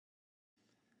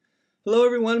Hello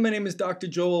everyone, my name is Dr.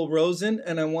 Joel Rosen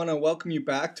and I want to welcome you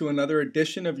back to another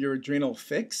edition of your Adrenal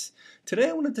Fix. Today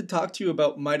I wanted to talk to you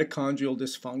about mitochondrial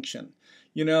dysfunction.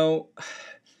 You know,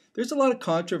 there's a lot of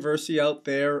controversy out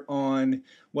there on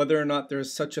whether or not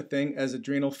there's such a thing as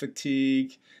adrenal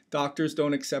fatigue. Doctors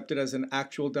don't accept it as an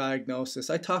actual diagnosis.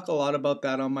 I talk a lot about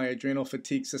that on my Adrenal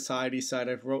Fatigue Society site.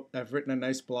 I've written a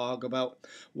nice blog about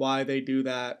why they do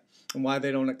that and why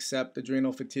they don't accept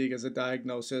adrenal fatigue as a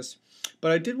diagnosis.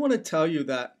 But I did want to tell you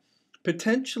that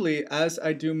potentially as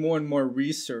I do more and more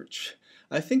research,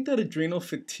 I think that adrenal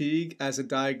fatigue as a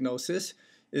diagnosis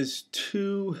is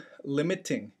too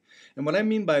limiting. And what I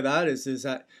mean by that is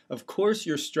that, of course,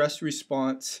 your stress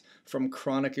response from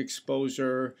chronic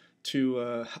exposure to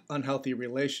an unhealthy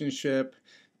relationship,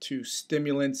 to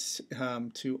stimulants,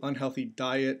 to unhealthy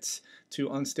diets,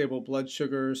 to unstable blood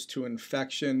sugars, to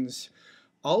infections,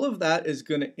 all of that is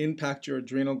going to impact your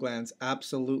adrenal glands,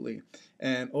 absolutely.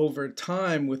 And over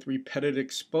time, with repeated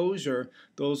exposure,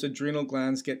 those adrenal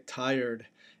glands get tired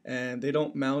and they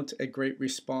don't mount a great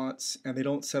response and they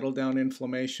don't settle down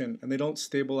inflammation and they don't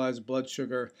stabilize blood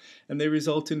sugar and they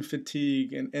result in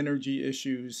fatigue and energy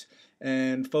issues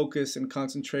and focus and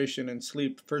concentration and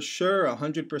sleep for sure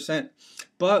 100%.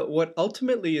 But what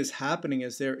ultimately is happening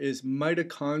is there is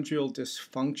mitochondrial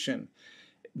dysfunction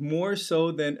more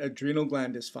so than adrenal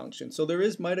gland dysfunction. So there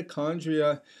is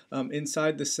mitochondria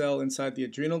inside the cell, inside the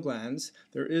adrenal glands.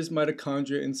 There is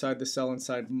mitochondria inside the cell,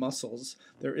 inside muscles.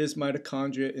 There is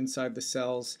mitochondria inside the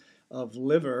cells of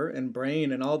liver and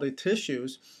brain and all the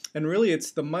tissues. And really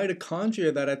it's the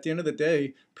mitochondria that at the end of the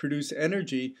day produce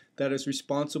energy that is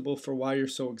responsible for why you're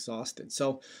so exhausted.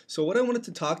 So what I wanted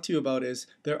to talk to you about is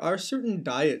there are certain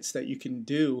diets that you can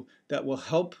do that will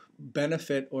help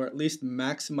benefit or at least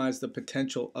maximize the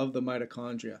potential of the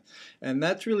mitochondria. And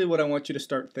that's really what I want you to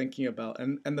start thinking about.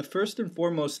 And the first and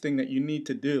foremost thing that you need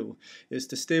to do is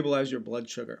to stabilize your blood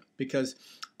sugar, because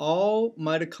all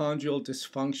mitochondrial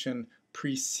dysfunction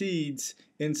precedes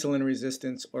insulin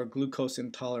resistance or glucose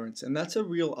intolerance. And that's a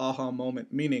real aha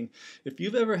moment, meaning if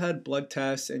you've ever had blood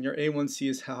tests and your A1C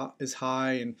is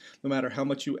high, and no matter how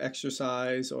much you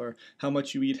exercise or how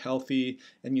much you eat healthy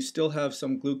and you still have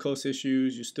some glucose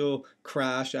issues, you still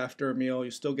crash after a meal,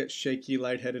 you still get shaky,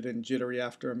 lightheaded and jittery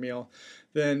after a meal,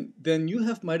 then you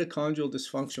have mitochondrial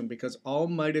dysfunction, because all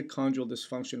mitochondrial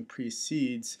dysfunction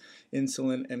precedes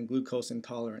insulin and glucose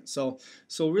intolerance.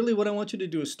 So really what I want you to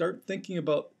do is start thinking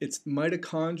about it's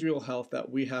mitochondrial health that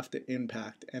we have to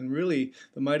impact. And really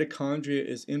the mitochondria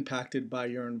is impacted by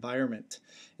your environment.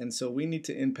 And so we need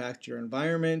to impact your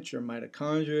environment, your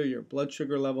mitochondria, your blood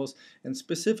sugar levels, and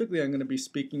specifically I'm going to be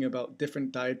speaking about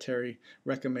different dietary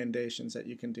recommendations that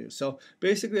you can do. So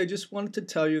basically I just wanted to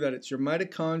tell you that it's your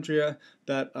mitochondria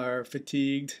that are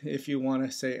fatigued. If you want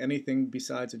to say anything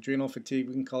besides adrenal fatigue,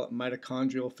 we can call it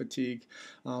mitochondrial fatigue.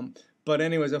 But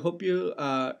anyways, I hope you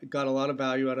got a lot of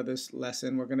value out of this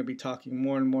lesson. We're going to be talking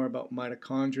more and more about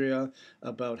mitochondria,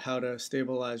 about how to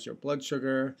stabilize your blood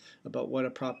sugar, about what a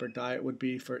proper diet would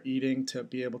be for eating to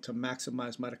be able to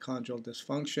maximize mitochondrial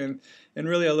dysfunction. And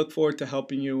really, I look forward to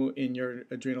helping you in your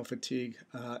adrenal fatigue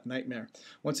nightmare.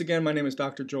 Once again, my name is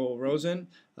Dr. Joel Rosen,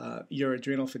 your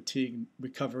adrenal fatigue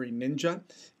recovery ninja.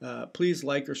 Please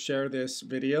like or share this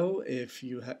video if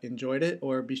you enjoyed it,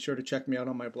 or be sure to check me out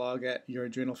on my blog at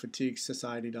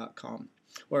youradrenalfatiguesociety.com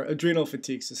or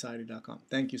adrenalfatiguesociety.com.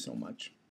 Thank you so much.